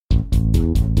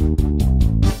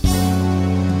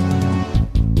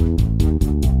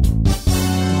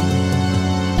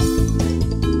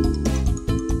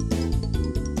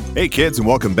Hey kids, and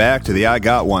welcome back to the I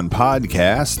Got One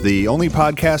podcast, the only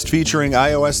podcast featuring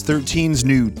iOS 13's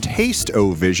new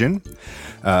Taste-O-Vision.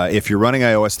 If you're running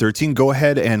iOS 13, go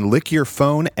ahead and lick your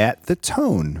phone at the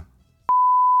tone.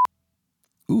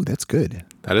 Ooh, that's good.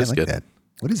 That is I like good. That.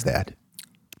 What is that?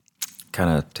 Kind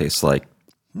of tastes like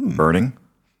burning.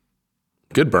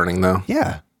 Good burning, though.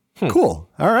 Yeah. Cool.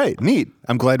 All right. Neat.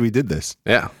 I'm glad we did this.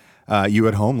 Yeah. You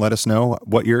at home, let us know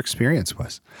what your experience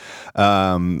was.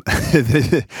 I'm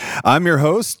your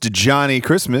host, Johnny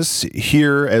Christmas,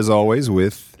 here as always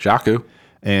with Jaku.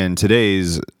 and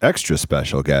today's extra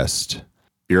special guest,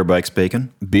 Beer Bikes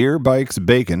Bacon. Beer Bikes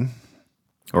Bacon.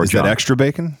 Or Is John. that extra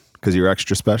bacon? Because you're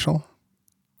extra special?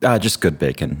 Just good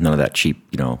bacon. None of that cheap,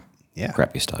 Yeah.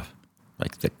 crappy stuff.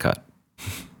 Like thick cut.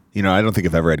 You know, I don't think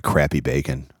I've ever had crappy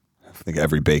bacon. I think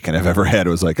every bacon I've ever had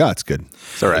was like, oh, it's good.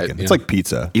 It's all right. Bacon. Yeah. It's like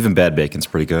pizza. Even bad bacon's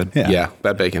pretty good. Yeah. Yeah,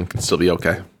 that bacon can still be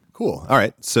okay. Cool. All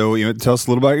right. So you want to tell us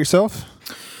a little about yourself?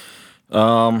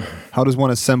 How does one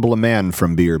assemble a man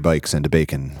from beer, bikes, and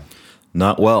bacon?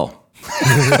 Not well.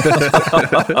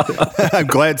 I'm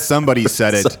glad somebody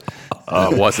said it.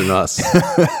 It wasn't us.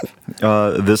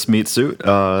 This meat suit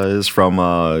is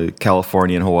from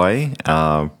California and Hawaii.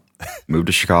 Moved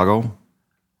to Chicago a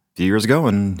few years ago,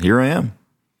 and here I am.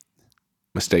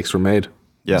 Mistakes were made.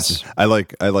 Yes. I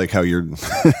like how your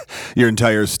your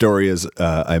entire story is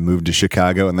I moved to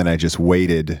Chicago and then I just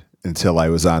waited until I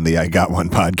was on the I Got One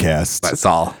podcast. That's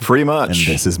all. Pretty And much.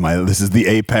 this is the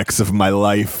apex of my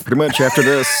life. Pretty much after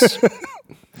this,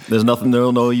 there's nothing,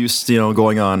 no use,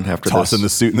 going on after Tossing the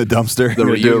this. suit in the dumpster. The Do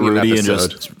it, reunion Rudy, and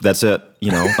episode. just that's it.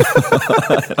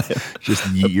 Just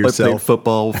yeet I played yourself.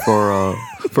 football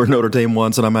for Notre Dame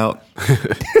once, and I'm out.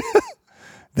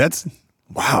 That's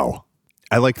wow.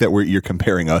 I like that you're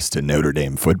comparing us to Notre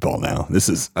Dame football now.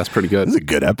 That's pretty good. This is a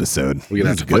good episode. We're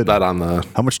going to have to put that on the...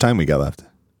 How much time we got left?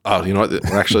 Oh, you know what?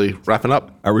 We're actually wrapping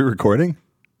up. Are we recording?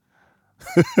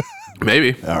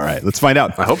 Maybe. All right, let's find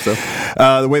out. I hope so.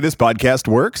 The way this podcast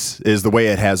works is the way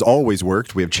it has always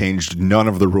worked. We have changed none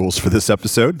of the rules for this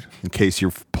episode, in case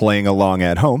you're playing along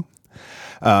at home.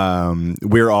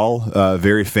 We're all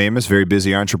very famous, very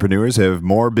busy entrepreneurs, have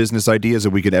more business ideas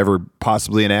than we could ever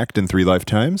possibly enact in 3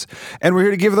 lifetimes. And we're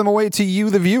here to give them away to you,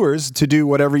 the viewers, to do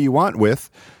whatever you want with.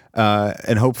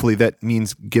 And hopefully that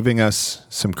means giving us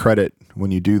some credit when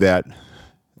you do that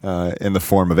in the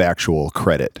form of actual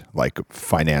credit, like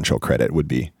financial credit would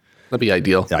be That'd be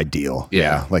ideal. ideal.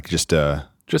 Yeah. Like just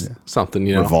Something,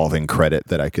 revolving credit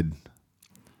that I could,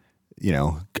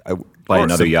 Buy Or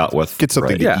another some- yacht with. get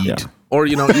something to Yeah. eat. Or,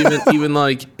 even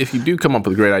like if you do come up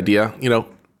with a great idea,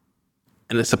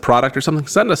 and it's a product or something,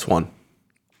 send us one.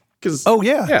 Oh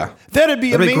yeah, Yeah. That'd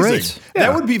be That'd be amazing. great. That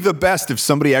Yeah. would be the best if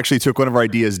somebody actually took one of our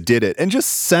ideas, did it, and just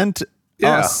sent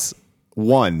Yeah. us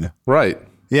one. Right.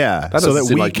 Yeah, so doesn't that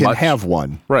seem we like can much. have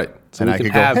one. Right. So And we I can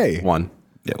could go, have hey. one.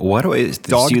 Yeah, why do I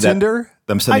Dog see Tinder? that?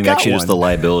 Them I sending got actually just one. the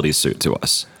liability suit to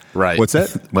us. Right. What's that?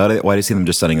 Why do you see them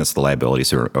just sending us the liability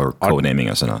suit or co-naming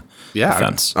us in a Yeah.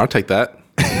 offense? I'll take that.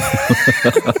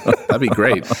 That'd be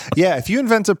great. Yeah, if you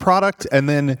invent a product and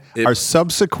then are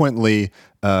subsequently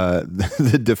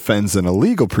the defense in a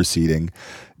legal proceeding,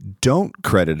 don't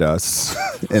credit us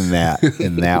in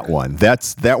that one.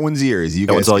 That one's yours. You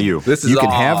That guys one's all can- you. This is You can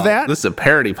all- have that? This is a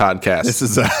parody podcast. This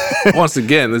is a Once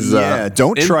again, this is Yeah, a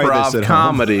don't try improv this at home.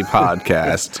 comedy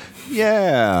podcast.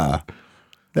 yeah.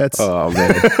 That's Oh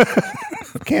man,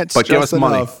 can't But give stress us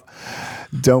money. enough.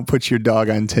 Don't put your dog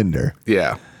on Tinder.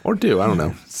 yeah, or do I don't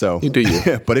know. So You do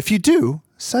you. But if you do,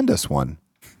 send us one.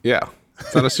 Yeah,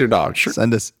 send us your dog. Sure.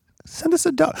 Send us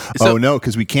a dog. So- oh no,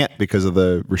 because we can't because of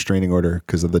the restraining order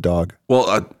because of the dog.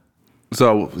 Well,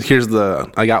 so here's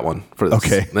I got one for this.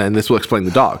 Okay. and this will explain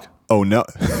the dog. Oh no,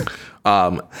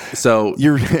 So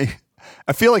you're.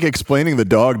 I feel like explaining the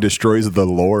dog destroys the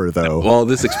lore, though. well,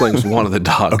 this explains one of the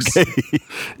dogs.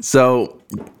 So,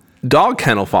 dog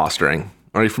kennel fostering.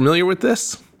 Are you familiar with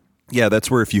this? Yeah, that's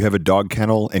where if you have a dog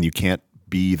kennel and you can't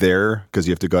be there because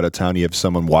you have to go out of town, you have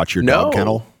someone watch your dog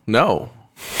kennel. No.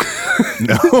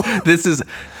 No, This is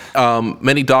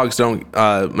many dogs don't.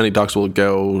 Many dogs will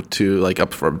go to like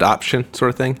up for adoption sort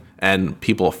of thing, and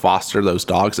people foster those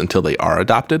dogs until they are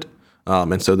adopted.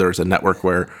 And so there's a network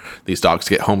where these dogs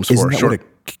get homes for isn't that short.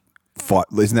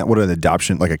 isn't that what an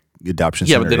adoption adoption?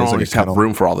 Yeah, center but they don't is, like a always have kennel?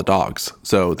 room for all the dogs,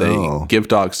 so they give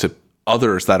dogs to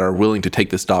others that are willing to take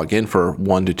this dog in for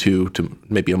 1 to 2 to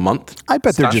maybe a month. I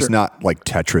bet they're Not just sure. not like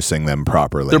Tetrising them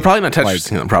properly. They're probably not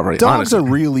Tetrising them properly. Dogs honestly. are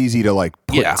real easy to like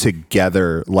put Yeah.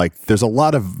 together. Like there's a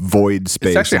lot of void space.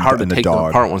 It's actually hard to in a take them dog.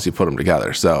 apart once you put them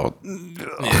together. So,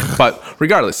 but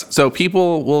regardless, so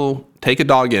people will take a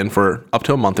dog in for up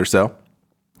to a month or so,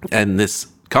 and this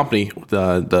company,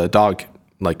 the dog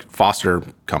like foster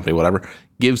company, whatever,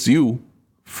 gives you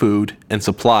food and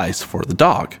supplies for the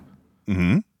dog.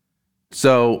 Mm-hmm.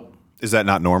 So Is that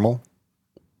not normal?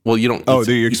 well, you don't. Oh,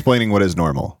 you're explaining what is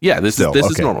normal. yeah, this is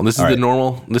Okay. normal. This is All the right.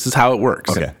 normal. This is how it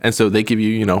works. Okay. And so they give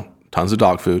you tons of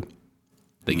dog food.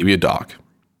 They give you a dog.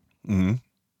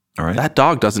 All right. That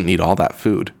dog doesn't need all that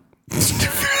food.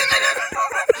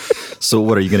 So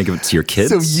what, are you going to give it to your kids?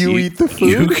 So you eat the food?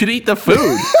 You could eat the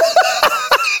food.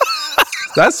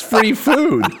 That's free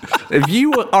food. If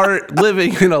you are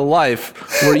living in a life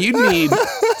where you need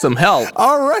some help,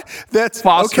 All right. That's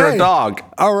foster okay. a dog.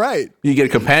 All right. You get a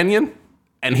companion,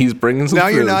 and he's bringing some Now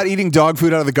food. you're not eating dog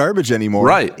food out of the garbage anymore.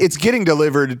 Right. It's getting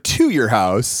delivered to your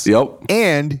house. Yep.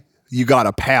 And you got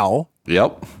a pal.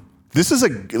 Yep. This is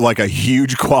a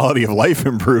huge quality of life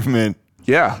improvement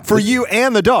Yeah. for you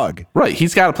and the dog. Right.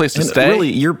 He's got a place to And stay. really,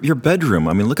 your bedroom.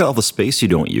 I mean, look at all the space you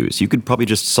don't use. You could probably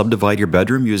just subdivide your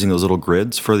bedroom using those little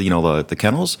grids for the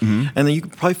kennels, Mm-hmm. and then you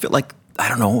could probably fit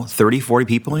 30, 40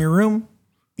 people in your room.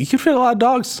 You can fit a lot of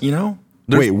dogs.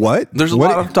 Wait, what? there's a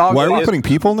What- lot of dog- Why are we it- putting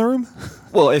people in the room?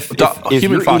 Well, if human you're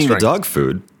eating the fostering. dog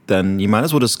food, then you might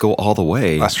as well just go all the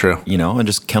way. That's true. And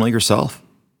just kennel yourself.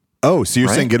 Oh, so you're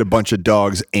Right. saying get a bunch of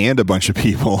dogs and a bunch of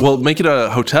people. Well, make it a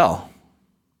hotel.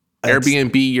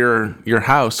 Airbnb your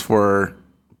house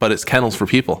but it's kennels for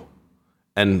people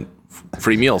and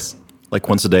free meals. Like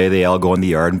once a day, they all go in the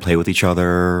yard and play with each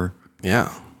other.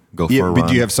 Yeah. Go for Yeah, a but run.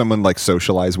 do you have someone like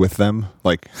socialize with them?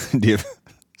 Like, do you have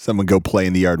someone go play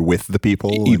in the yard with the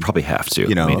people? You and, probably have to.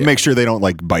 you know, I mean, make sure they don't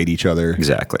like bite each other.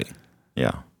 exactly.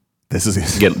 Yeah. This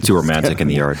is Get too romantic in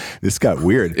the yard. This got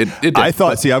weird. It did, I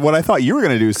thought. What I thought you were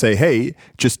going to do is say, "Hey,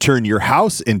 just turn your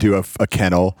house into a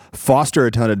kennel, foster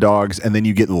a ton of dogs, and then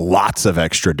you get lots of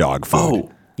extra dog food."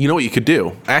 Oh, you know what you could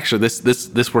do? Actually,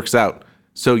 this works out.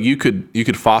 So you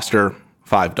could foster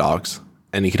 5 dogs,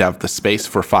 and you could have the space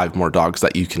for 5 more dogs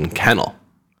that you can kennel.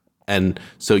 And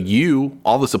so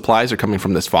all the supplies are coming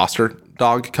from this foster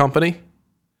dog company,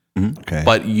 Okay.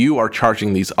 but you are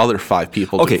charging these other 5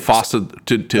 people Okay, to foster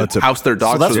to house their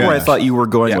dogs. So that's for where them. I thought you were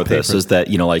going Yeah, with pay this, for- is that,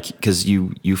 because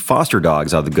you foster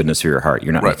dogs out of the goodness of your heart.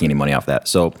 You're not Right. making any money off that.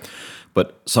 So,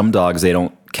 but some dogs, they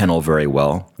don't kennel very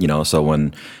well, so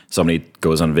when somebody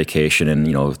goes on vacation and,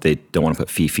 if they don't want to put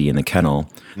Fifi in the kennel,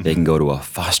 they can go to a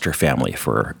foster family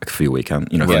for a few weekends,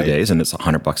 a few Right. days, and it's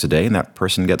 $100 a day. And that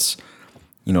person gets,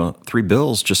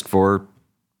 $3 just for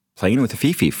playing with the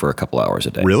Fifi for a couple hours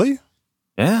a day. Really?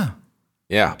 Yeah.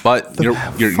 Yeah, but you're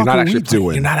fuck not are actually we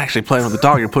doing? you're not actually playing with the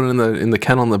dog. You're putting it in the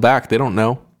kennel in the back. They don't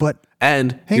know. But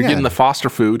And Hang you're getting on. the foster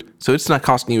food, so it's not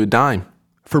costing you a dime.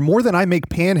 for more than I make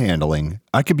panhandling,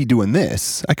 I could be doing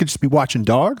this. I could just be watching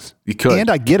dogs. You could. and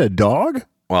I get a dog.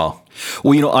 Well,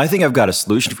 Well, I think I've got a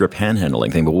solution for your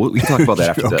panhandling thing, but we can talk about that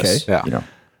after this. Okay. Yeah.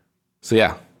 so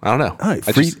yeah, I don't know. All right,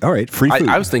 I free. just- all right, free I- food.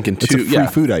 I was thinking It's too, a free yeah.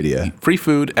 food idea. Free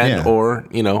food and Yeah. or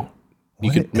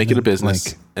you could make it a business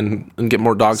like- and get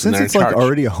more dogs in Since there it's and like charge.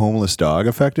 already a homeless dog,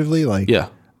 effectively, like, Yeah.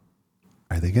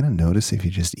 are they going to notice if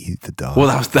you just eat the dog? Well,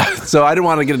 that was that. So I didn't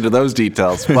want to get into those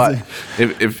details, but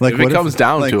if Like, it what if- comes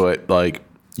down like- to it, like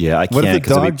Yeah, I what can't if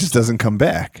the dog just doesn't come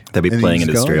back? that'd be And playing you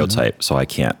into just go, stereotype, so I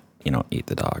can't, eat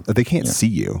the dog. They can't see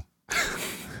you.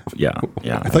 Yeah,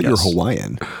 yeah. I thought you were guess.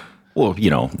 Hawaiian. Well,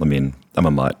 I'm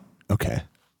a mutt. Okay.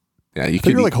 yeah, you I thought could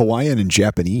you were like Hawaiian and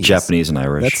Japanese. Japanese and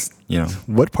Irish. That's-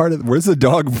 What part of where's the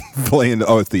dog playing?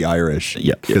 Oh, it's the Irish.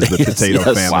 Yeah. because the Yes, potato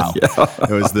yes. famine. Wow.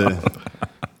 It was the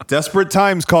desperate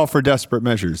times call for desperate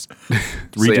measures.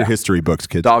 Read yeah. your history books,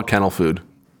 kids. dog kennel food.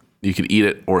 You could eat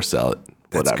it or sell it,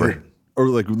 That's whatever. good. Or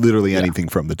like literally anything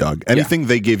from the dog. Anything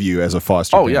they give you as a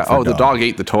foster. Oh parent yeah. for Oh, a the dog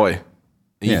ate the toy.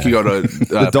 You Yeah. could go to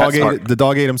The dog PetSmart. ate. The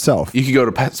dog ate himself. You could go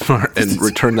to PetSmart and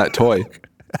return that toy,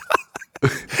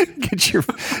 Get your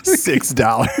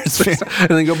 $6. and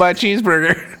then go buy a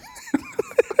cheeseburger.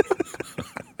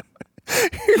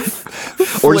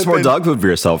 Or just more Flipping- dog food for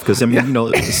yourself, because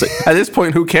it's At this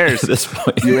point, who cares? at this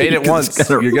point, You ate it just once.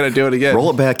 gotta You're gonna do it again. roll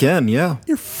it back in. Yeah.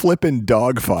 You're flipping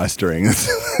dog fostering.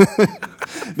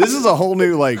 This is a whole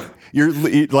new you're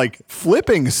like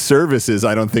flipping services.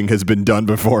 I don't think has been done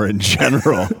before in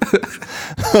general.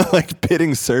 Like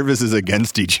pitting services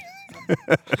against each.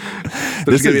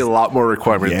 There's gonna be is- a lot more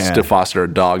requirements Yeah. to foster a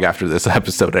dog after this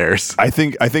episode airs. I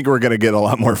think we're gonna get a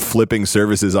lot more flipping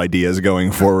services ideas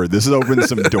going forward. This has opened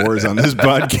some doors on this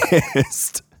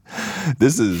podcast.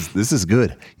 This is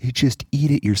good. You just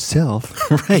eat it yourself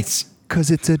Right.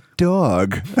 because it's a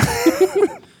dog.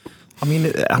 I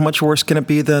mean, how much worse can it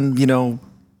be than,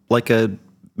 like a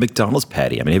McDonald's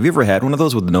patty? I mean, have you ever had one of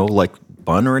those with no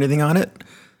bun or anything on it?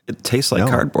 It tastes like No.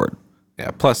 cardboard. Yeah.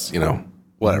 Plus,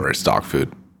 whatever. It's dog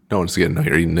food. No one's gonna know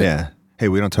you're eating it. Yeah. Hey,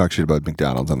 we don't talk shit about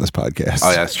McDonald's on this podcast. Oh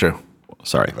yeah, that's true.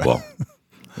 Sorry. Well,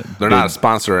 They're not a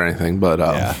sponsor or anything, but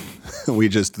Yeah.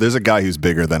 There's a guy who's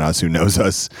bigger than us who knows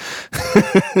us.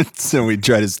 So we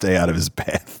try to stay out of his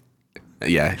path.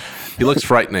 yeah, he looks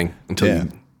frightening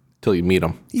until you meet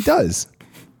him. He does.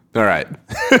 All right,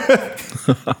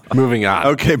 moving on.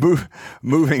 Okay,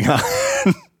 moving on.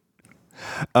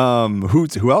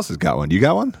 Who else has got one? You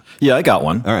got one? yeah, I got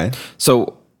one. All right.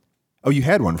 So, Oh, you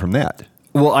had one from that.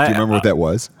 well, Do you remember what that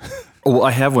was? Well,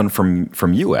 I have one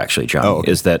from you actually, John. Oh,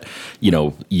 okay. Is that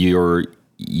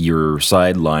your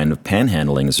sideline of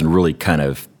panhandling is really kind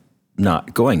of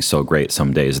not going so great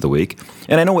some days of the week,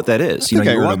 and I know what that is. I think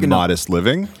I you're earn a walking modest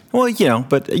living. Well,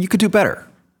 but you could do better.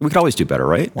 We could always do better,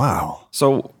 right? Wow.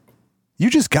 So You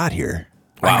just got here.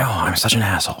 I know I'm such an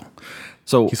asshole.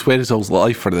 So He's waited his whole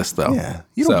life for this, though. Yeah.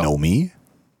 You don't know me.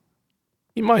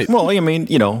 He might. well, I mean,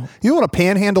 You know what a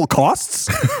panhandle costs?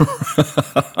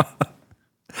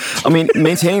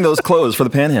 maintaining those clothes for the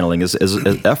panhandling is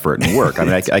effort and work. I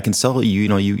mean, I can sell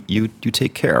you. You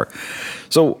take care.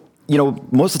 So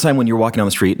most of the time when you're walking down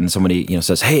the street and somebody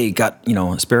says, "Hey, got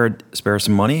spare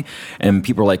some money," and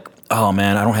people are like, "Oh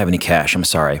man, I don't have any cash. I'm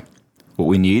sorry." What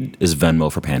we need is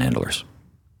Venmo for panhandlers.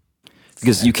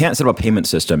 Because you can't set up a payment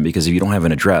system because if you don't have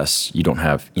an address, you don't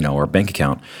have or a bank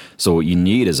account. So what you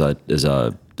need is a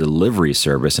delivery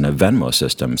service and a Venmo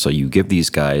system. So you give these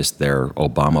guys their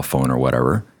Obama phone or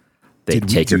whatever. They Did we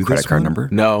take your do credit this card one? number.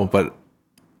 No, but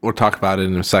we'll talk about it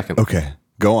in a second. Okay.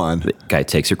 Go on. The guy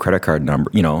takes your credit card number.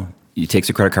 He takes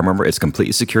your credit card number. It's a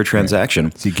completely secure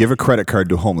transaction. So you give a credit card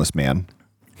to a homeless man.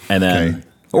 And then, Okay.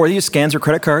 or he just scans your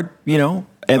credit card.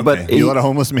 But You let a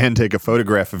homeless man take a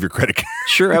photograph of your credit card.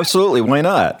 sure, absolutely, why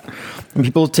not? And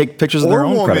people take pictures of their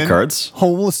own credit cards.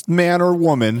 Homeless man or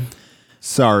woman.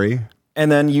 Sorry. And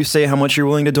then you say how much you're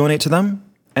willing to donate to them,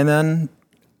 and then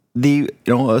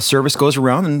a service goes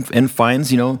around and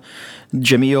finds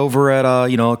Jimmy over at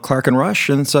Clark and Rush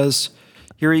and says,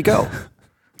 "Here you go.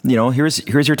 Here's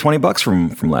your $20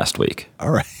 from last week."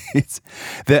 All right.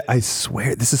 That I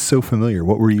swear this is so familiar.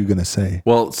 What were you going to say?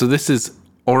 Well, so this is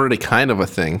already kind of a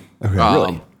thing. Okay.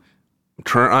 Really? I'm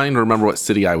trying to remember what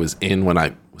city I was in when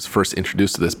I was first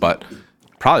introduced to this, but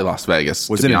probably Las Vegas.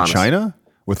 Was to it be in honest. China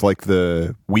with like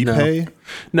the WePay?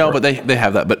 No, but they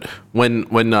have that. But when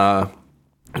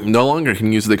no longer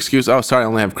can use the excuse, "Oh, sorry, I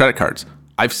only have credit cards."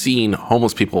 I've seen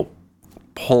homeless people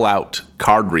pull out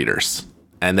card readers,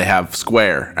 and they have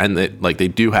Square, and they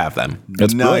do have them.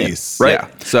 That's Nice. brilliant. Right.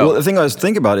 Yeah, so- well, the thing I was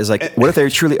thinking about is what if they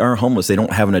truly are homeless? They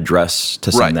don't have an address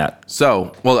to send that.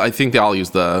 So, well, I think they all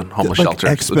use the homeless Like shelter.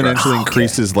 exponentially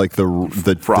increases like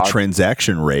the Fraud.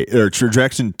 transaction rate or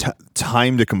transaction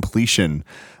time to completion.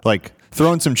 Like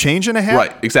throwing some change in a hat.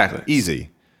 Right, exactly.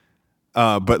 Easy.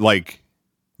 But like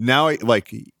now,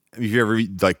 like if you ever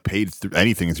like paid through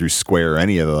anything through Square or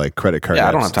any of the like credit card, Yeah,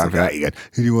 I don't apps, have time it's for like,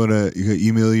 that. You want to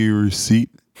email your receipt?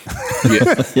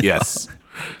 Yeah, yes.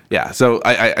 Yeah. So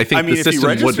I think I mean, the if he system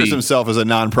would registers be himself as a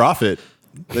nonprofit,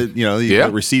 the Yeah.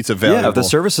 receipts available. Yeah, if the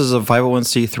service is a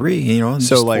 501c3,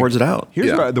 so just like forwards it out. Here's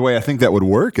Yeah. the way I think that would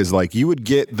work is like you would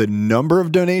get the number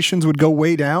of donations would go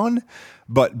way down,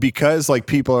 but because like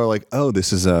people are like, oh,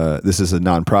 this is a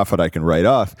nonprofit I can write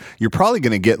off, you're probably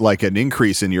going to get like an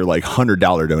increase in your like $100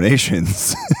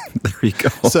 donations. There you go.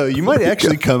 So you might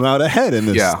actually come out ahead in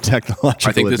this Yeah. technological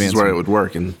I think this is advancement. where it would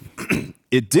work. And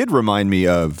It did remind me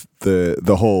of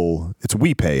the whole, it's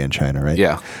WePay in China, right?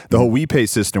 Yeah. The whole WePay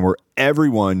system where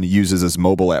everyone uses this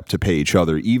mobile app to pay each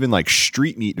other, even like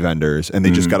street meat vendors, and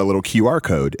they just got a little QR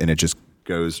code and it just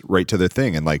goes right to their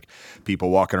thing. And like people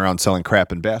walking around selling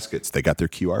crap in baskets, they got their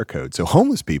QR code. So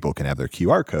homeless people can have their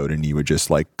QR code and you would just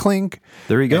like clink.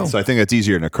 There you go. And so I think that's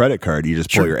easier than a credit card. You just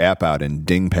pull Sure. your app out and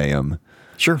ding pay them.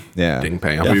 Sure. Yeah. Ding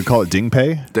pay 'em. Would you call it ding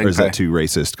pay? Ding or is pay. that too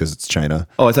racist because it's China?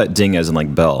 Oh, I thought ding as in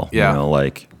like bell. Yeah. Ding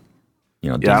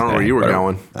yeah, I don't know where you were whatever.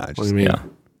 going. Nah, What just- do you mean? Yeah.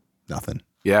 Nothing.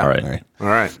 Yeah. All right. All right. All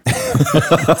right.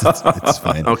 It's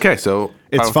fine. Okay. So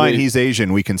It's fine. probably- He's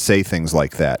Asian. We can say things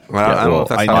like that. Well, I don't know well, if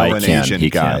that's I how know it an works. can, Asian he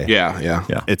guy. can. Yeah.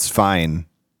 Yeah. It's fine.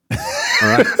 All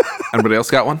right. Anybody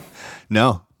else got one?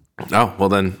 No. Oh, well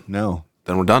then No.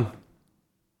 we're done.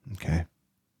 Okay.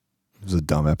 It was a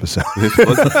dumb episode. This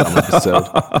was a dumb episode.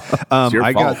 It's your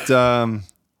I fault. got.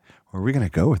 Where are we gonna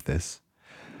go with this?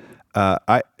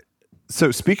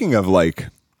 So speaking of like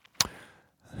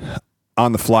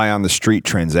on the fly on the street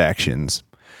transactions,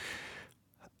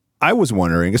 I was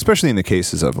wondering, especially in the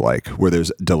cases of like where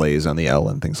there's delays on the L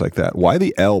and things like that, why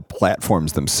the L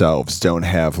platforms themselves don't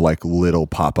have like little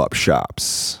pop-up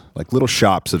shops, like little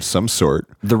shops of some sort.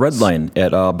 The Red Line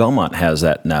at Belmont has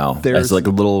that now. There's- As like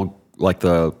a little, like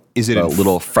the Is it in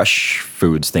little fresh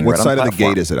foods thing. What right on side of the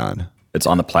platform. gate is it on? It's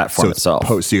on the platform itself.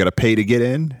 So you got to pay to get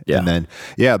in. Yeah. And then,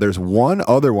 there's one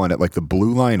other one at like the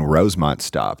Blue Line Rosemont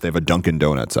stop. They have a Dunkin'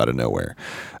 Donuts out of nowhere.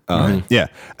 Yeah.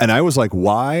 And I was like,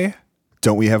 why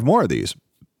don't we have more of these?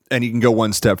 And you can go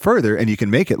one step further and you can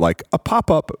make it like a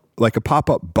pop-up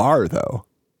bar though.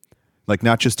 Like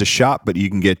not just a shop, but you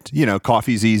can get,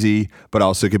 coffee's easy, but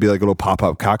also it could be like a little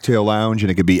pop-up cocktail lounge,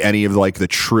 and it could be any of like the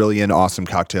trillion awesome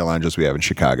cocktail lounges we have in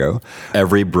Chicago.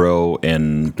 Every bro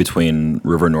in between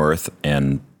River North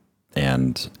and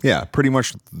Yeah, pretty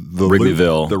much the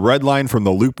Wrigleyville. the red line from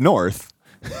the Loop North.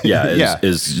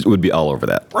 would be all over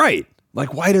that. Right.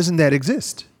 Like, why doesn't that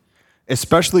exist?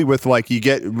 Especially with like,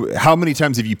 how many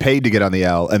times have you paid to get on the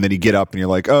L, and then you get up and you're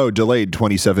like, oh, delayed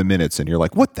 27 minutes. And you're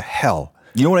like, what the hell?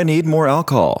 You know what I need? More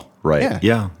alcohol. Right.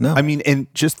 Yeah. No. I mean, and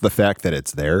just the fact that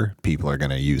it's there, people are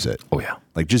going to use it. Oh, yeah.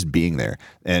 Like just being there.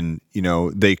 And,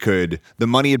 the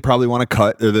money would probably want to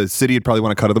cut, or the city would probably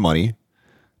want to cut of the money.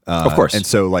 Of course. And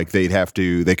so like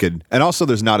and also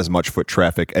there's not as much foot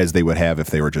traffic as they would have if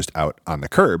they were just out on the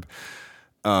curb.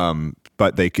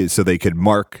 But they could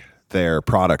mark their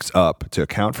products up to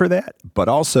account for that. But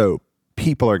also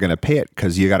people are going to pay it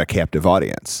because you got a captive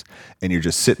audience and you're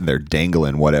just sitting there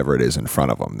dangling whatever it is in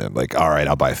front of them. They're like, all right,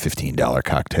 I'll buy a $15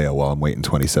 cocktail while I'm waiting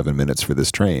 27 minutes for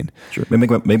this train. Sure.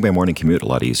 Make my morning commute a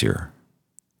lot easier.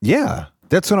 Yeah,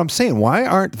 that's what I'm saying. Why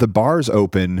aren't the bars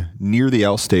open near the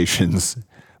L stations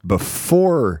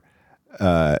before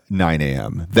 9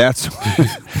 a.m.? That's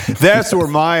where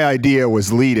my idea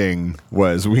was leading.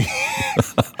 Was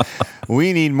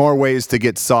we need more ways to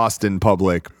get sauced in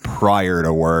public prior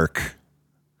to work,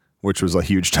 which was a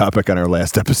huge topic on our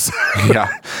last episode.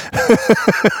 Yeah.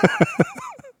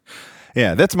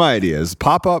 Yeah, that's my idea. Is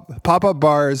pop-up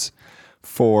bars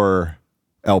for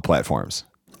L platforms.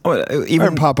 Oh,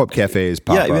 even or pop-up cafes.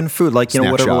 Even food, like,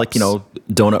 snack whatever, shops. like,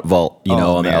 Donut Vault,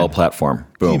 on man. the L platform. Can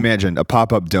Boom. you imagine a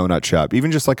pop-up donut shop,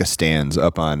 even just like a stands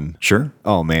up on. Sure.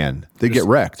 Oh man, they get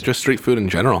wrecked. Just street food in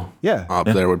general. Yeah. Up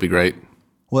there would be great.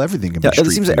 Well, everything can be Yeah, street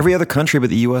it seems food. that every other country but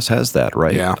the U.S. has that,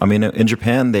 right? Yeah. I mean, in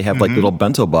Japan, they have like little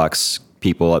bento box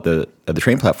people at the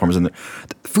train platforms, and the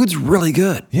food's really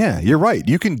good. Yeah, you're right.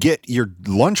 You can get your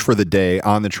lunch for the day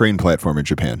on the train platform in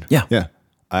Japan. Yeah. Yeah.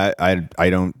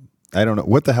 I don't know.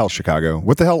 What the hell, Chicago?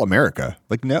 What the hell, America?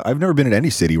 Like, no, I've never been in any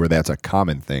city where that's a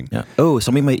common thing. Yeah. Oh,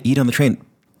 somebody might eat on the train.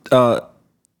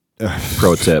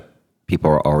 Pro tip: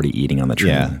 people are already eating on the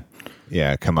train. Yeah.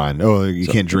 Yeah, come on. Oh, you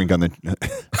can't drink on the. Do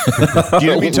you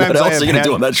know how many times what else are you gonna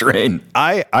do on that train?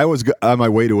 I was on my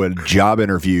way to a job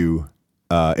interview.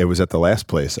 It was at the last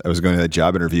place. I was going to a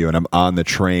job interview, and I'm on the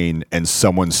train, and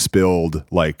someone spilled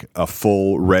like a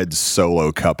full red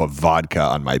Solo cup of vodka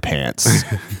on my pants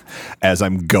as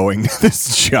I'm going to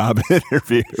this job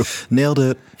interview. Nailed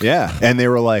it. Yeah, and they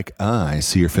were like, I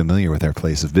see you're familiar with our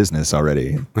place of business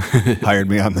already. Hired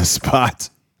me on the spot.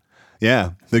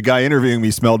 Yeah, the guy interviewing me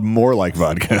smelled more like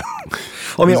vodka.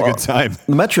 Well, It was a good time.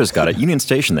 The Metro's got it. Union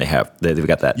Station, they've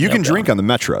got that. You can nailed drink down. on the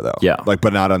Metro though. Yeah.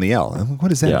 But not on the L. I'm like,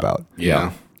 what is that Yeah. about?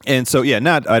 Yeah. And so,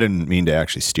 I didn't mean to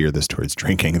actually steer this towards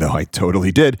drinking, though I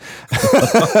totally did.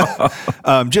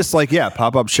 Just like,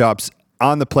 pop-up shops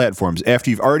on the platforms after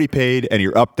you've already paid and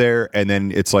you're up there, and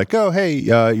then it's like, oh, hey,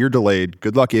 you're delayed.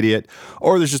 Good luck, idiot.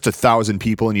 Or there's just 1,000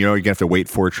 people, and you're going to have to wait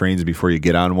 4 trains before you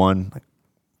get on one. Like,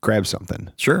 grab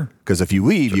something. Sure. Because if you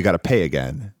leave, you got to pay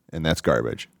again, and that's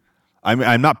garbage.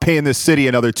 I'm not paying this city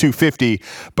another $2.50,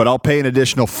 but I'll pay an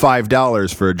additional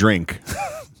 $5 for a drink.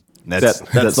 That's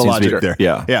That the seems to be- logic there.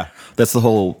 Yeah. Yeah. That's the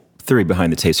whole theory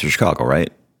behind the Taste of Chicago,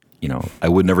 right? I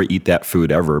would never eat that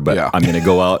food ever, but Yeah. I'm going to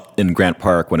go out in Grant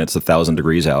Park when it's 1,000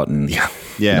 degrees out and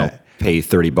Yeah. pay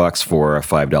 $30 for a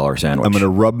 $5 sandwich. I'm going to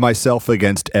rub myself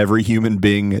against every human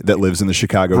being that lives in the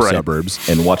Chicago Right. suburbs.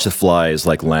 and watch the flies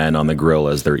like land on the grill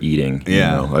as they're eating,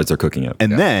 as they're cooking it.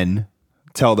 And then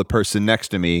tell the person next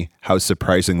to me how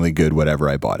surprisingly good whatever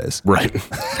I bought is. Right.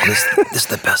 this is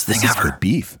the best thing This is ever. good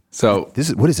beef. So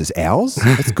What is this, Al's?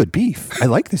 That's good beef. I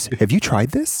like this. Have you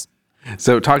tried this?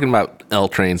 talking about L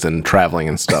trains and traveling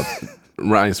and stuff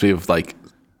reminds me of like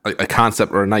a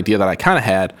concept or an idea that I kind of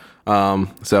had.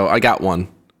 So I got one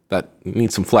that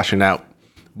needs some fleshing out.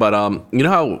 But you know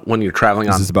how when you're traveling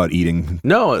Is on this about eating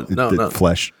no the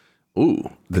flesh? Ooh,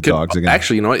 The dogs again?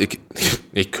 Actually, you know what?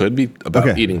 It could be about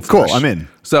Okay, eating cool, flesh. I'm in.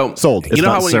 So Sold. You It's know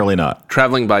not how when necessarily you're not.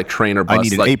 traveling by train or bus, I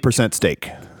need an like 8% steak.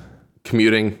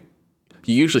 commuting,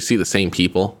 you usually see the same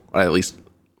people, or at least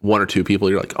 1 or 2 people.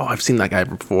 You're like, oh, I've seen that guy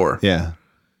before. Yeah.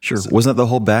 Sure. Wasn't that the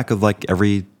whole back of like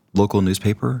every local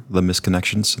newspaper, the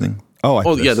misconnections thing?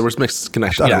 Oh, Yeah, there was mixed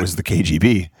connection. thought Yeah, it was the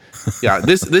KGB. yeah.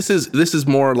 This is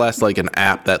more or less like an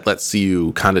app that lets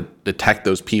you kind of detect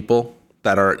those people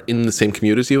that are in the same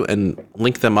commute as you and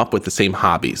link them up with the same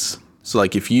hobbies. So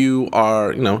like if you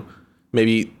are,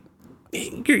 maybe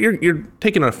you're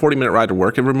taking a 40-minute ride to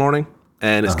work every morning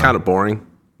and it's kind of boring.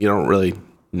 You don't really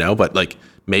know, but like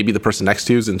maybe the person next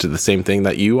to you is into the same thing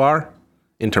that you are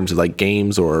in terms of like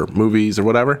games or movies or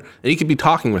whatever. And you could be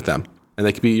talking with them and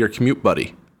they could be your commute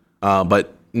buddy.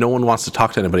 But no one wants to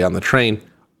talk to anybody on the train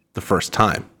the first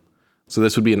time. So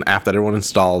this would be an app that everyone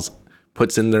installs,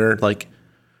 puts in their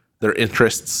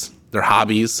interests, their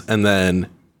hobbies, and then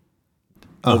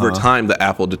over time the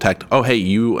app will detect, oh, hey,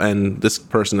 you and this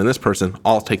person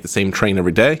all take the same train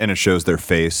every day. And it shows their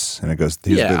face, and it goes,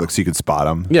 here's what they look, so you can spot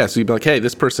them. Yeah, so you'd be like, hey,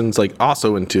 this person's like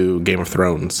also into Game of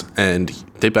Thrones, and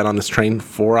they've been on this train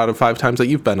 4 out of 5 times that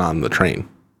you've been on the train.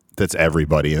 That's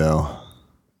everybody, though.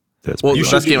 That's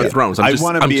Game of Thrones. I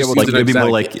want to be able to be more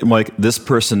like this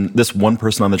one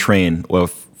person on the train. Well,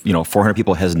 400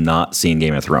 people has not seen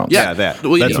Game of Thrones. Yeah, that.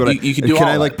 Well, that's what you can do. Can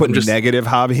I like put negative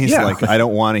hobbies? Yeah. Like I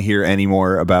don't want to hear any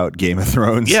more about Game of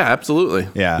Thrones. Yeah, absolutely.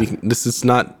 Yeah, this is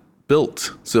not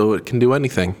built so it can do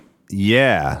anything.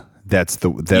 Yeah, that's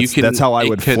how I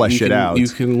would flesh it out. You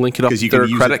can link it up to their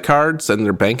credit cards and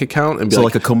their bank account and be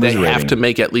like they have to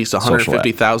make at least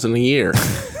 $150,000 a year.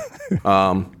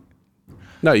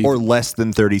 No, or less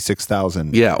than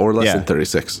 36,000. Yeah, or less than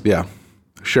 36. Yeah,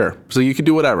 sure. So you could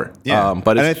do whatever. Yeah,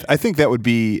 but I think that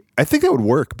would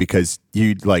work because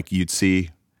you'd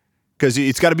see, because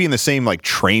it's got to be in the same like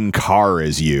train car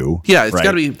as you. Yeah, it's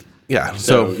got to be. Yeah,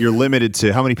 so you're limited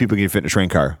to how many people can fit in a train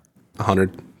car?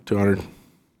 100, 200.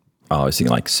 Oh, I was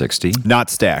thinking like 60. Not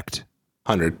stacked.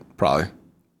 100 probably.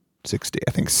 60.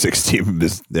 I think 60.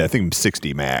 I think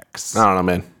 60 max. I don't know,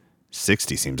 man.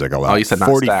 60 seems like a lot. Oh, you said not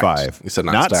 45. Stacked. You said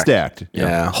not stacked.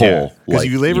 Yeah. Whole. Because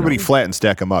if you lay everybody flat and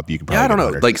stack them up, you can probably I don't know.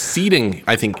 100. Like seating,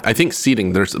 I think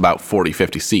seating, there's about 40,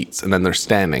 50 seats, and then they're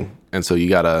standing. And so you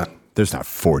got to... There's not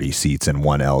 40 seats in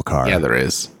one L car. Yeah, there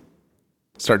is.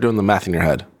 Start doing the math in your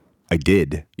head. I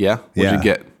did. Yeah? What'd you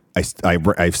get?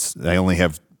 I only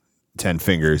have 10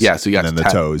 fingers. Yeah, so you got and to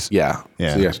then 10. the toes. Yeah.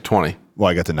 So you got to 20. Well,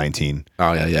 I got to 19.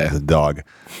 Oh, yeah. The dog.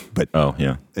 But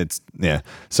it's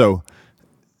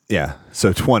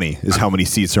So 20 is how many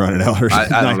seats are on an L.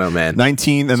 I don't know, man.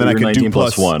 19, and then I can do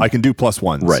plus 1. I can do plus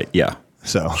ones. Right. Yeah.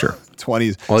 So sure.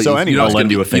 20s. Well, so anyway, it's going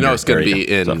to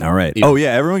be in. All right. Oh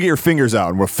yeah, everyone get your fingers out,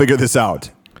 and we'll figure this out.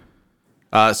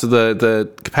 So the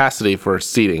capacity for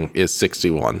seating is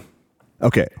 61.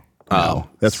 Okay. No,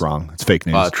 that's wrong. It's fake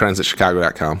news.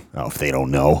 Transitchicago.com. Oh, if they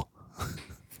don't know,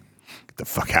 get the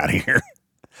fuck out of here.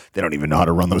 They don't even know how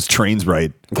to run those trains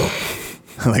right.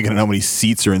 They don't know how many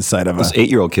seats are inside of those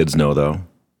 8-year-old kids know though.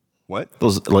 What?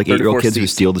 Those like 8-year-old kids who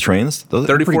steal the trains? Those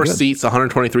 34 seats,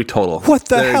 123 total. What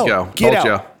the hell? There you go. Get Told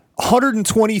out.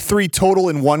 123 total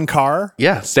in one car?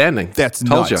 Yeah, standing. That's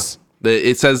Told nuts. You.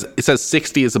 It says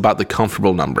 60 is about the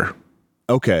comfortable number.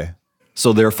 Okay.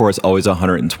 So therefore it's always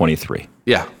 123.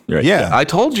 Yeah. Right. Yeah. I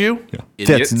told you. Yeah.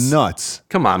 That's nuts.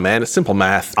 Come on, man. It's simple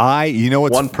math. You know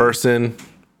what's one person,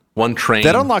 one train.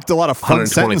 That unlocked a lot of fun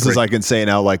sentences I can say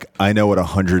now, like, I know what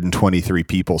 123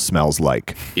 people smells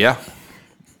like. Yeah.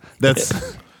 That's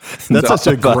such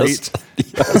a great...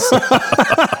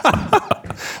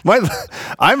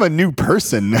 I'm a new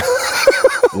person.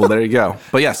 Well, there you go.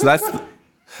 But yeah, so that's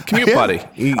Commute Buddy.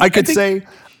 I could say,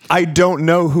 I don't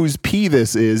know whose pee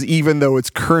this is, even though it's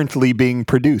currently being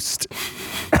produced.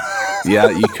 Yeah,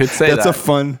 you could say that's a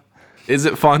fun... Is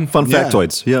it fun? Fun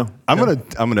factoids. Yeah. I'm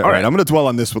gonna dwell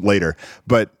on this later.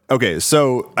 But okay,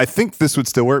 so I think this would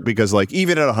still work because like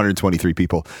even at 123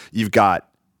 people, you've got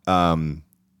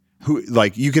who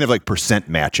like you can have like percent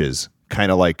matches,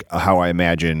 kind of like how I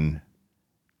imagine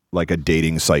like a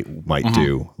dating site might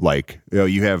do. Like,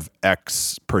 you have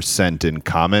X percent in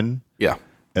common. Yeah.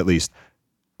 At least.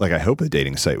 Like, I hope a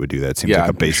dating site would do that. It seems like a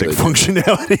I'm basic sure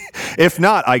functionality. If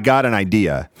not, I got an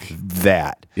idea.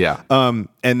 Yeah.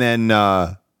 And then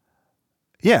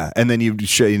you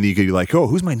could be like, oh,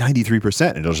 who's my 93%?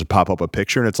 And it'll just pop up a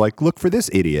picture, and it's like, look for this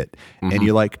idiot. And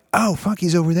you're like, oh, fuck,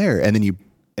 he's over there. And then you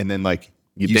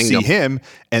see him,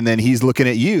 and then he's looking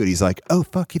at you, and he's like, oh,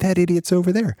 fuck, that idiot's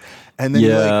over there. And then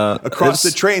you're like, across the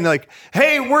train, they're like,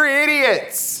 hey, we're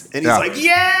idiots. And he's like,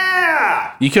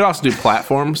 yeah. You could also do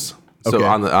platforms. So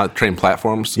on the train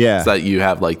platforms, so that you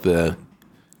have like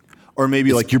or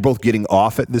maybe like you're both getting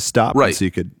off at this stop, right? So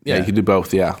you could, you could do both,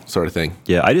 sort of thing.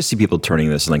 Yeah, I just see people turning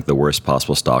this in like the worst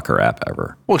possible stalker app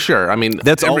ever. Well, sure. I mean,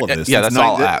 that's all of this. Yeah, that's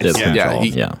all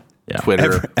apps. Yeah.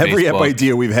 Twitter, every Facebook. app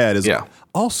idea we've had is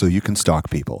also you can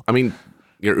stalk people. I mean,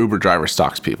 your Uber driver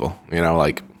stalks people.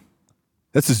 Like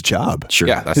that's his job. Sure.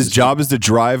 Yeah, that's his job is to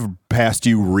drive past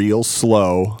you real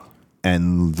slow.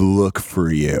 and look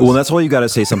for you. Well, that's why you got to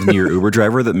say something to your Uber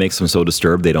driver that makes them so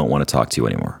disturbed they don't want to talk to you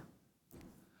anymore.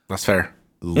 That's fair.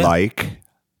 Like,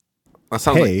 That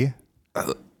sounds hey,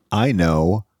 I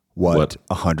know what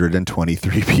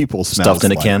 123 people smells Stuffed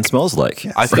in a like. can smells like.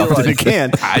 I feel Stuffed in a like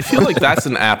can. I feel like that's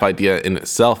an app idea in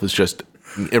itself. Is just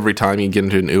every time you get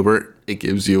into an Uber, it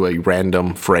gives you a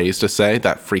random phrase to say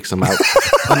that freaks them out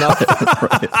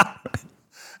enough.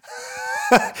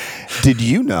 Did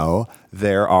you know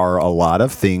there are a lot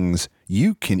of things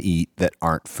you can eat that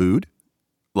aren't food?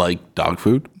 Like dog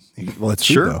food. Well, it's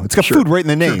Sure, food, though. It's got sure, food right in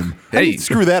the name. How do you Hey.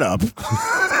 screw that up.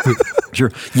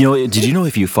 Sure. You know, did you know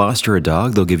if you foster a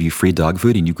dog, they'll give you free dog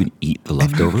food and you can eat the You could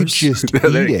leftovers? just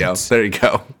There eat you go. it. There you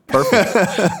go. Perfect.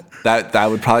 that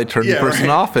would probably turn the Yeah, person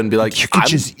right. off and be like, You could I'm-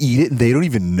 just eat it and they don't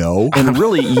even know. And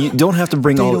really, you don't have to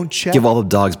don't check. give all the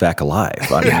dogs back alive.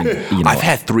 I mean, you know, I've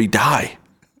had 3 die.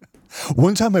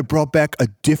 One time I brought back a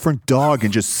different dog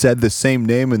and just said the same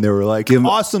name and they were like, him-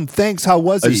 awesome, thanks, how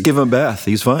was I he? just give him a bath.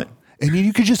 He's fine. I mean,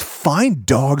 you could just find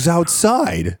dogs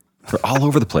outside. They're all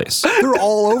over the place. They're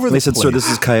all over the They said, place. "Sir, this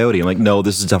is Coyote." I'm like, "No,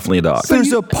 this is definitely a dog."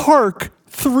 There's a park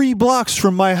 3 blocks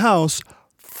from my house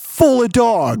full of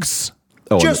dogs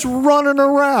Oh, and just running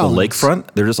around. The lakefront,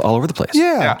 they're just all over the place.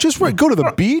 Yeah, just right. Go to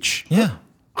the beach. Yeah.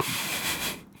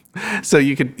 So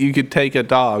you could take a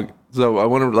dog. So I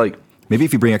wonder, like, Maybe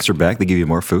if you bring extra back, they give you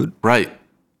more food. right.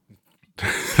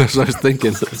 That's what I was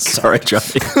thinking. Sorry,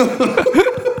 Johnny.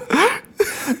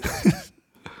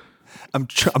 I'm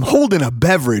holding a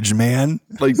beverage, man.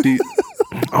 Like,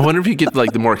 I wonder if you get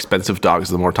like the more expensive dogs,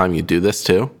 the more time you do this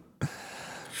too.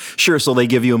 Sure. So they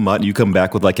give you a mutt, and you come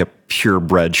back with like a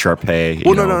purebred Shar-Pei.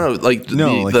 Well, no. Like,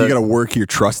 No, like you got to work your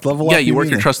trust level up. yeah, you work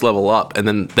mean? your trust level up, and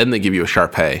then they give you a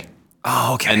Shar-Pei,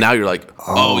 Oh, okay. and now you're like,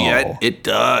 oh yeah, it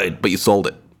died, but you sold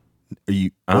it. Are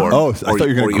you, Or- I thought you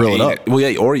were going or to grill it ate up. Well,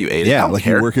 yeah, or you ate it. I Yeah, don't like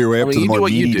care. you work your way up I mean, to the you do more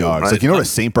what you meaty do, dogs. right? Like, you know what a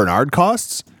St. Bernard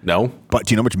costs? No, But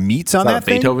do you know how much meat's on not that a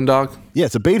thing? Beethoven dog. Yeah,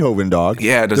 it's a Beethoven dog.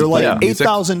 Yeah, does they're it play like music?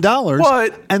 $8,000.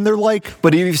 What? And they're like,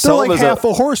 But if you they're sell like it as a- half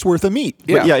a horse worth of meat.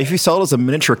 But yeah, if you sell it as a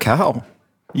miniature cow,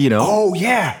 you know. Oh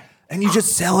yeah, and you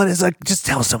just sell it as like just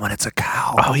tell someone it's a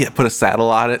cow. Oh yeah, put a saddle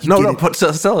on it. No,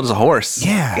 sell it as a horse.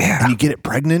 Yeah, and you get it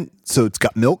pregnant, so it's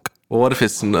got milk. Well, what if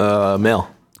it's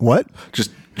male? What?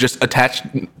 Just attach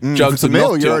if jugs it's a of male,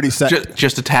 milk you're to already it. set-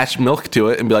 Just attach milk to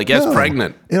it and be like, yeah, No, it's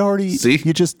pregnant. It already. See?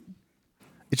 it just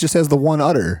has the one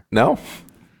udder, No,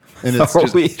 and it's Are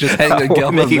just. we, just hang a are we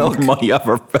gallon of making milk. money off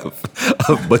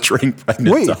of butchering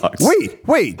pregnant Wait, dogs. wait.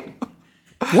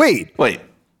 wait.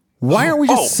 Why aren't we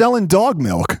just Oh. selling dog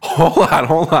milk?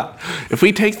 Hold on. If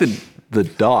we take the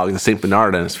dog, the Saint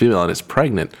Bernard, and it's female and it's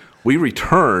pregnant, we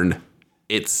return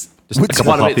its Just a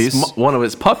couple puppies. one of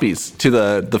its puppies to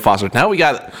the foster. Now we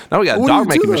got a What do you dog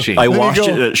making do? machine. I Then you washed go-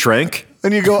 it, it shrank.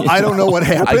 And you go, I don't know what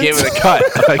happened. I gave it a cut.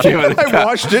 I gave it a I cut.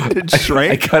 washed it. It I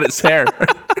shrank. cut its hair.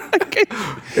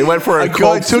 It went for a I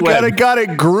cold took swim. it and got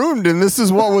it groomed, and this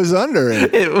is what was under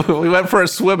it. We went for a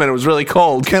swim and it was really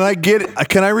cold. Can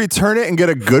I return it and get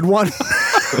a good one?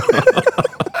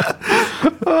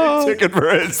 I took it for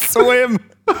a swim.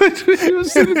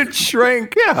 And it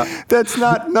shrank. Yeah. That's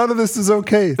not, none of this is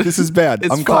okay. This is bad.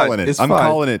 It's I'm fine. calling it. It's I'm fine.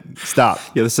 calling it. Stop.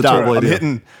 Yeah, this is a Stop. terrible I'm idea.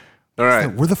 hitting. All right.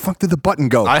 Where the fuck did the button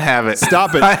go? I have it.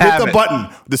 Stop it. I Hit have the it. button.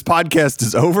 This podcast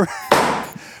is over.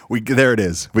 There it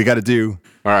is. We got to do.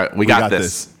 All right. We got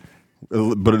this.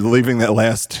 But leaving that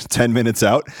last 10 minutes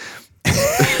out.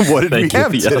 What did we Thank you,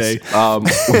 have yes. today?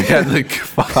 We had the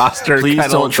foster Please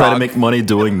kennel don't try to dog. make money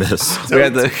doing this. We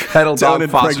had the kennel Down dog in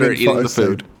foster pregnant eating the foster.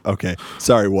 food. Okay.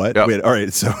 Sorry, what? Yep. Wait, all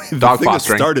right. So the Dog thing that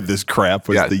fostering. started this crap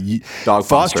was Yeah, the dog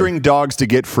fostering dogs to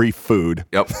get free food.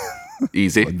 Yep.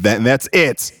 Easy. That's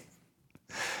it.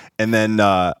 And then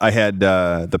I had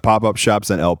the pop-up shops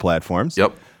on L platforms.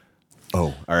 Yep.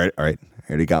 Oh, all right. I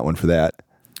already got one for that.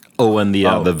 Oh, and the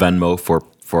Venmo for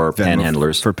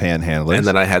panhandlers. For panhandlers. And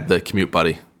then I had the commute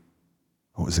buddy.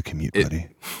 what was a commute buddy?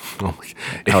 Oh,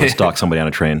 How to stalk somebody on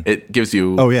a train. It gives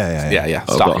you. Oh, yeah. Yeah. Of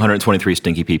Stalking. 123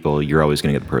 stinky people, you're always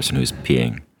going to get the person who's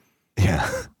peeing. Yeah.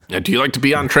 Yeah, do you like to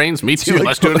be on trains? Me too.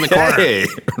 Let's do it in the corner. Hey.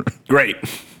 Great.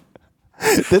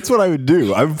 That's what I would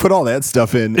do. I would put all that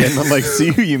stuff in and I'm like, see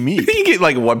who you meet. You get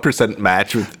like 1%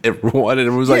 match with everyone, and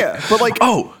it was like, Yeah, but like,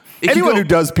 oh, if you anyone go- who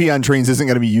does pee on trains isn't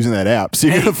going to be using that app. So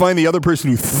you're going to find the other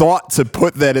person who thought to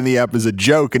put that in the app as a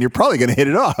joke, and you're probably going to hit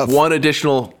it off. One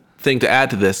additional thing to add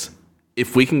to this,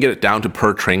 if we can get it down to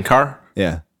per train car,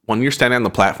 Yeah. when you're standing on the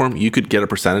platform, you could get a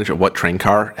percentage of what train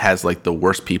car has like the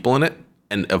worst people in it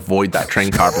and avoid that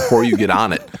train car before you get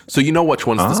on it. So you know which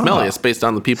one's the smelliest based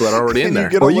on the people that are already in there.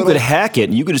 Or you could hack it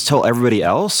and you could just tell everybody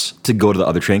else to go to the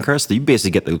other train cars. So you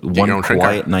basically get the one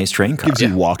quiet, nice train car. Gives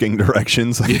you walking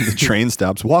directions. Like the train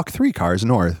stops. Walk 3 cars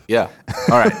north. Yeah.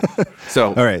 All right. So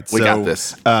we got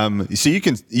this. So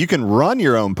you can run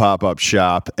your own pop-up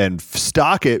shop and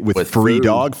stock it with free food.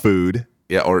 dog food.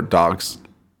 Yeah, or dogs.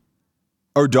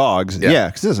 Or dogs, yeah,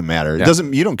 because it doesn't matter. It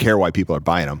doesn't. You don't care why people are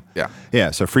buying them. Yeah,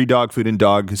 yeah. So free dog food and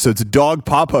dog. So it's a dog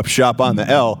pop-up shop on the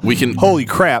L. We can. Holy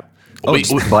crap!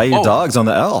 Buy your dogs on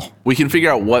the L. We can figure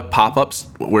out what pop-ups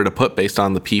where to put based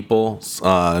on the people's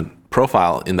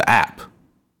profile in the app,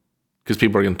 because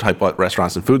people are going to type what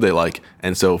restaurants and food they like,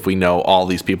 and so if we know all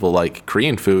these people like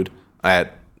Korean food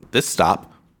at this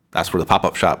stop, that's where the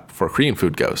pop-up shop for Korean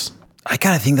food goes. I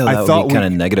kind of think that would be kind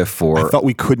of negative for. I thought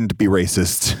we couldn't be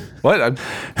racist. What? I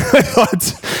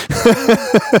thought.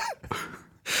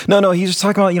 No, he's just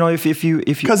talking about if you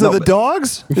because of the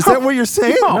dogs. Is that what you're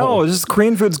saying? No, just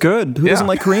Korean food's good. Who doesn't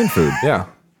like Korean food? Yeah.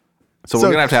 So we're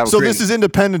gonna have to have. So this is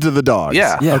independent of the dogs.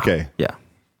 Yeah. Okay. Yeah.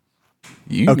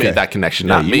 You made that connection,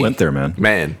 not me. You went there, man.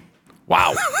 Man.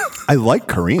 Wow. I like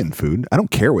Korean food. I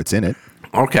don't care what's in it.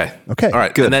 Okay. All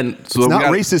right. Good. And then it's not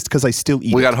racist because I still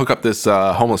eat. We got to hook up this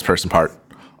homeless person part.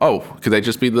 Oh, could they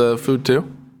just be the food too?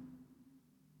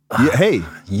 Yeah, hey,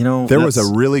 there was a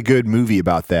that's- really good movie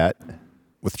about that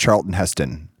with Charlton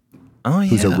Heston,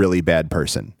 who's a really bad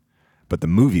person, but the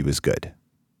movie was good,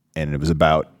 and it was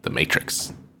about The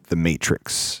Matrix. The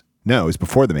Matrix. No, it was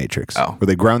before The Matrix. Oh. Where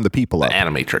they ground the people up.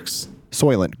 Animatrix.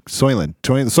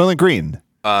 Soylent Green.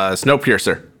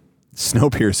 Snowpiercer.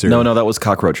 Snowpiercer. No, that was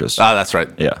cockroaches. That's right.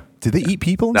 Yeah. Did they eat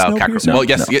people in No, Snowpiercer? well,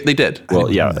 yes, they did. Well,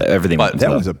 yeah, everything. But That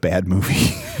was a bad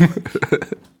movie.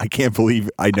 I can't believe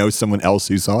I know someone else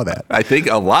who saw that. I think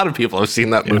a lot of people have seen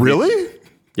that movie. Really?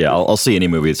 Yeah, I'll see any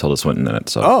movie that's Tilda Swinton in it.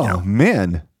 So, Oh,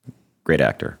 man. great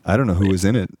actor. I don't know who was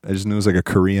in it. I just knew it was like a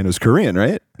Korean. It was Korean,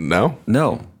 right? No?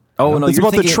 No. Oh no, It's you're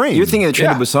about the thinking, train. You're thinking of Train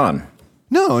to Yeah. Busan.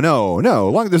 No.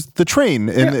 There's the train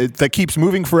and that keeps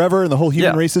moving forever, and the whole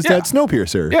human Yeah. race is Yeah. dead.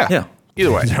 Snowpiercer. Yeah.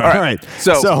 Either way. All right.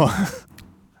 So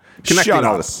connecting shut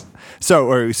all up. this.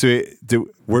 So I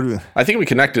think we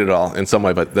connected it all in some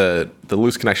way, but the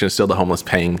loose connection is still the homeless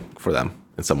paying for them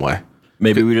in some way.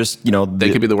 Maybe we just,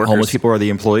 they could be the workers. Homeless people are the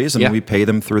employees, and Yeah. we pay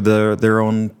them through their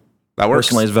own That works.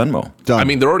 personalized Venmo. done. I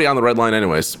mean, they're already on the red line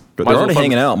anyways. But they're already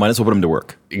hanging out. Might as well put them to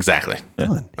work. Exactly.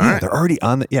 Done. Yeah, they're already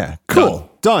on the. Yeah, cool.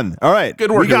 Done. All right.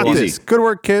 Good work, We got kids. this. Good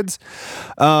work, kids.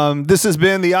 This has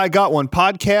been the I Got One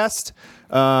podcast.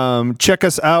 Check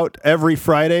us out every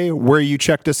Friday where you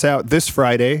checked us out this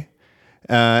Friday,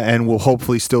 and we'll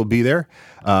hopefully still be there.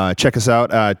 Check us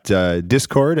out at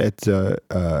Discord at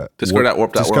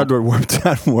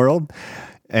Discord.warp.world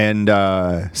and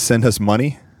send us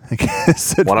money. I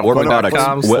guess.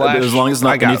 Warp.com As long as it's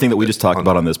I not got anything that we it. just talked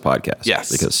about on this podcast. Yes.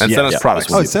 Because, And send us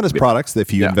products. Oh, send us products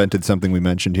if you Yeah. invented something we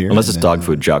mentioned here. Unless it's And, dog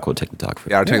food, Jock will take the dog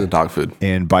food. Yeah, I'll take the dog food.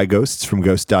 and buy ghosts from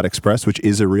Ghost.express, which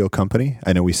is a real company.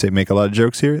 I know we make a lot of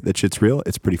jokes here. That shit's real.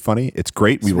 It's pretty funny. It's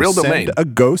great. We will real send domain. a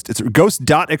ghost. It's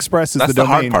Ghost.express is That's the the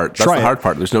hard domain. part. That's Try the it. hard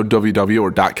part. There's no www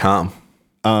or .com.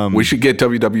 We should get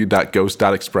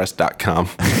www.ghost.express.com.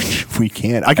 We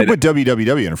can. I can put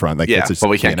www in front. Like Yeah, it's but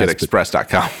we can't get DNS, but-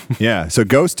 express.com. Yeah. So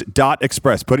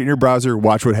Ghost.express. Put it in your browser.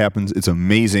 Watch what happens. It's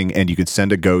amazing. And you can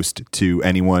send a ghost to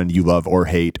anyone you love or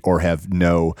hate or have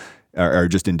or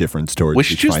just indifference towards. We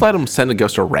should It's just fine. let them send a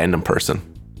ghost to a random person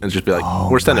and just be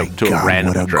like, we're sending it to God, a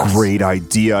random what address. a great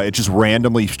idea. It just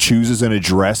randomly chooses an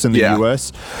address in the Yeah.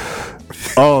 U.S.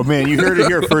 Oh, man. You heard it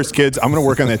here first, kids. I'm going to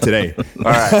work on that today. All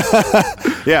right.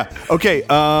 Yeah. Okay.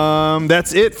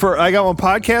 That's it for I Got One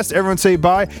podcast. Everyone say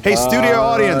bye. Hey, studio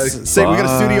audience. Say we got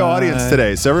a studio audience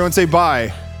today. So everyone say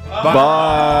bye.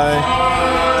 Bye.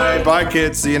 Bye,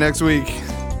 kids. See you next week.